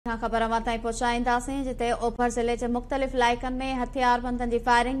खां ख़बर अवां ताईं पहुचाईंदासीं, जिते ओभर ज़िले जे मुख़्तलिफ़ इलाइक़नि में हथियारबंदनि जी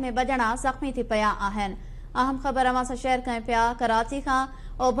फायरिंग में ॿ ॼणा ज़ख़्मी थी पिया आहिनि। अहम ख़बर अवां सां शेयर कयूं पिया। कराची खां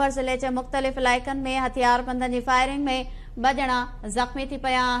ओभर ज़िले जे मुख़्तलिफ़ इलाइक़नि में हथियारबंदनि जी फायरिंग में ॿ ॼणा ज़ख़्मी थी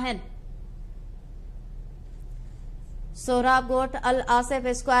पिया आहिनि। सोहराब ॻोठ अल आसिफ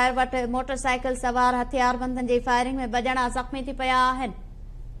स्क्वायर वटि मोटरसाइकिल सवार हथियारबंदनि जी फायरिंग में ॿ ॼणा ज़ख़्मी थी पिया आहिनि।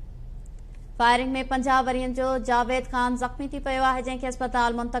 फायरिंग में 50 वरियनि जो जावेद खान ज़ख़्मी थी पियो आहे, जंहिंखे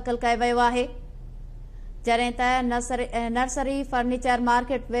अस्पताल मुंतक़िल कयो वियो आहे। जॾहिं त नर्सरी फर्नीचर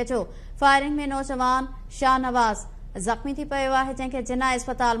मार्केट वेझो फायरिंग में नौजवान शाहनवाज़ ज़ख़्मी थी पियो आहे, जंहिंखे जिना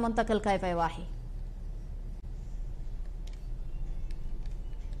अस्पताल मुंतक़िल कयो वियो आहे।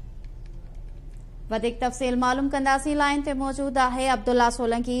 वधीक तफ़सील मालूम कंदासीं। लाइन ते मौजूद आहे अब्दुल्ला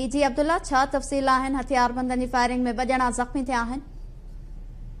सोलंकी। जी अब्दुल्ला, छा तफ़सील आहिनि? हथियारबंदनि जी फायरिंग में 2 ॼणा ज़ख़्मी थिया आहिनि।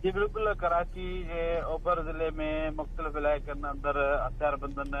 जी बिल्कुल, कराची जे ओभर ज़िले में मुख़्तलिफ़ इलाइक़नि अंदर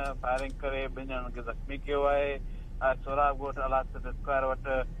हथियारबंदनि फायरिंग करे 2 ॼणनि खे ज़ख़्मी कयो आहे। सोहराब ॻोठ अल आसिफ स्क्वायर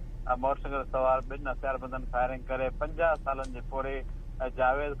वटि मोटरसाइकिल सवार 2 हथियारबंदनि फायरिंग करे 50 सालनि जे पोरे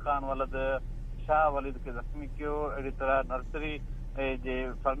जावेद खान वलद शाह वलीद खे ज़ख़्मी कयो। अहिड़ी तरह नर्सरी जे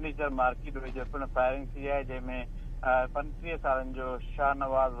फर्नीचर मार्केट वेझो पिणु फायरिंग थी आहे, जंहिंमें 35 सालनि जो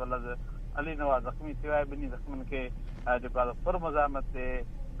शाहनवाज़ वलद अली नवाज़ ज़ख़्मी थियो आहे। 2 ज़ख़्मियुनि खे जेको आहे पुर मज़ामत ते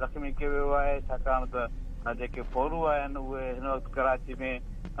ज़ख़्मी कयो वियो आहे, छाकाणि त जेके पोरू आहिनि उहे हिन वक़्तु कराची में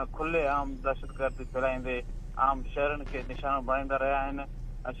खुले आम दहशतगर्दी फैलाईंदे आम शहरनि खे निशानो बणाईंदा रहिया आहिनि।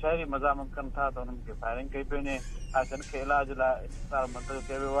 शहरी मज़ामत कनि था त उन्हनि खे फायरिंग कई पई वञे। जिन खे इलाज लाइ अस्पताल मुंतक़िल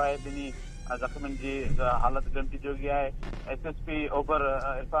कयो वियो आहे। 2 ज़ख़्मियुनि जी हालत गंटी जोगी आहे। SSP ओभर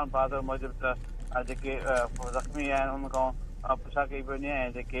इरफान बहादुर मूजिबि त जेके ज़ख़्मी आहिनि उन खां पुछा कई पई वञे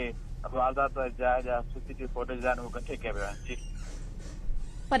ऐं जेके वारदात जाइ जा CCTV फुटेज आहिनि उहे कठे कया विया आहिनि। जी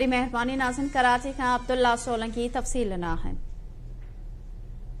वॾी महिरबानी नाज़रीन। कराची खां अब्दुल्ला सोलंकी तफ़सील ॾिना आहिनि।